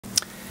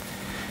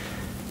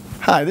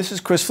Hi, this is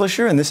Chris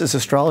Flisher, and this is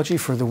astrology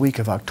for the week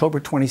of October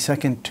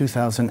 22nd,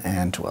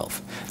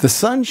 2012. The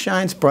sun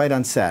shines bright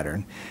on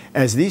Saturn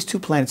as these two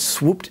planets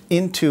swooped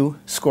into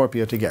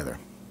Scorpio together.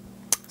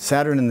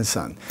 Saturn and the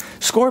sun.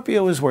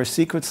 Scorpio is where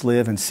secrets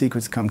live and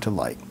secrets come to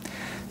light.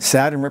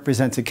 Saturn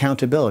represents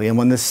accountability, and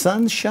when the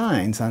sun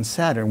shines on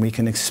Saturn, we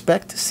can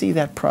expect to see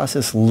that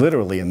process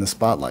literally in the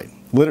spotlight.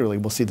 Literally,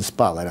 we'll see the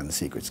spotlight on the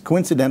secrets.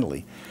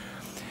 Coincidentally,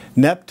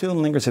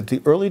 Neptune lingers at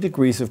the early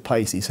degrees of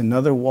Pisces,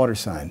 another water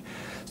sign.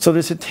 So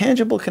there's a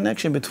tangible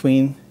connection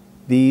between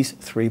these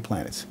three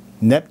planets.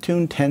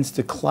 Neptune tends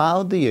to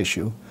cloud the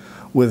issue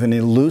with an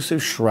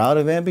elusive shroud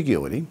of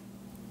ambiguity,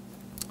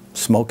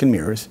 smoke and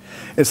mirrors.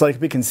 It's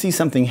like we can see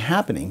something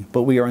happening,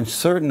 but we are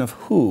uncertain of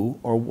who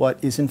or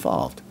what is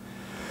involved.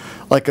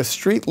 Like a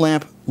street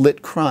lamp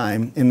lit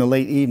crime in the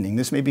late evening,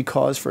 this may be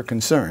cause for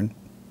concern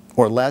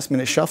or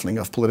last-minute shuffling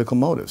of political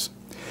motives.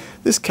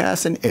 This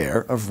casts an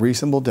air of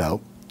reasonable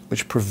doubt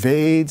which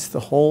pervades the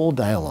whole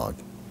dialogue.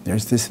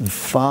 There's this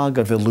fog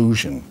of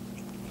illusion.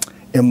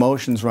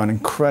 Emotions run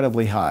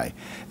incredibly high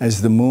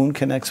as the moon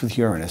connects with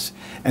Uranus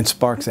and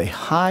sparks a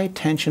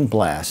high-tension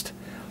blast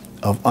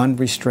of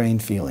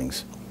unrestrained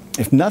feelings.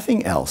 If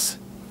nothing else,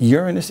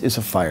 Uranus is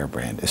a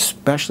firebrand,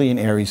 especially in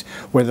Aries,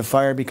 where the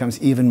fire becomes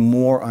even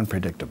more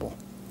unpredictable.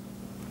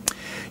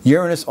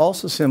 Uranus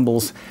also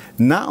symbols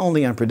not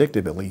only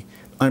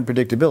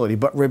unpredictability,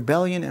 but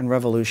rebellion and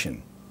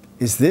revolution.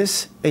 Is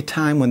this a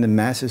time when the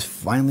masses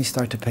finally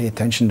start to pay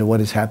attention to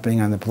what is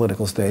happening on the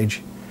political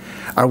stage?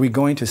 Are we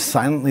going to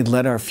silently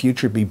let our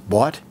future be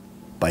bought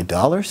by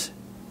dollars?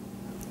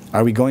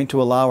 Are we going to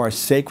allow our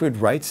sacred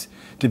rights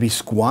to be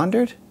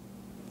squandered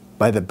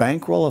by the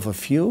bankroll of a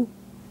few?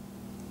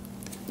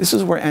 This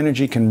is where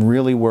energy can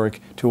really work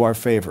to our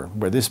favor,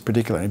 where this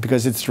particular,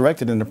 because it's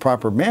directed in a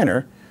proper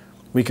manner,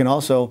 we can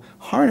also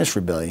harness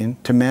rebellion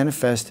to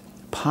manifest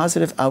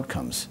positive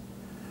outcomes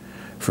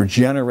for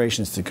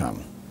generations to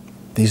come.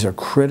 These are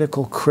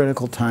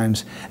critical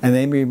times, and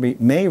they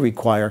may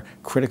require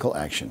critical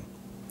action.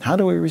 How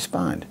do we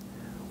respond?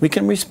 We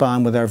can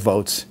respond with our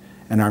votes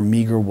and our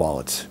meager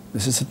wallets.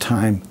 This is a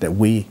time that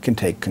we can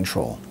take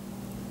control.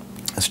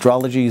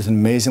 Astrology is an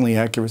amazingly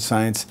accurate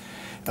science.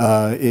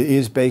 It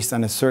is based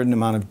on a certain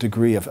amount of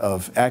degree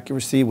of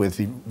accuracy with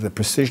the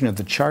precision of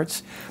the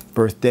charts,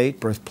 birth date,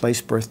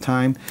 birthplace, birth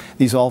time.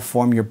 These all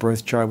form your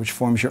birth chart, which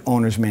forms your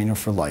owner's manual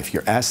for life.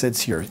 Your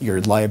assets, your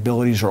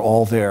liabilities are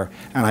all there,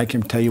 and I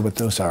can tell you what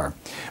those are.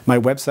 My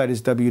website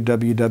is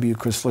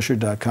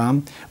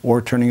www.chrisflisher.com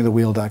or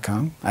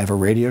turningofthewheel.com. I have a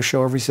radio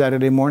show every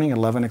Saturday morning at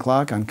 11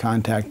 o'clock on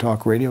Contact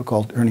Talk Radio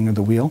called Turning of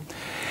the Wheel.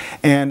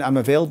 And I'm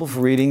available for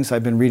readings.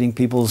 I've been reading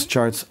people's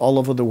charts all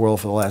over the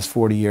world for the last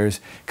 40 years.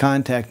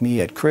 Contact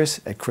me at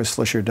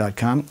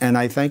chris@chrisflisher.com. And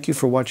I thank you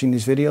for watching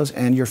these videos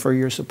and for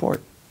your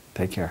support.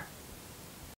 Take care.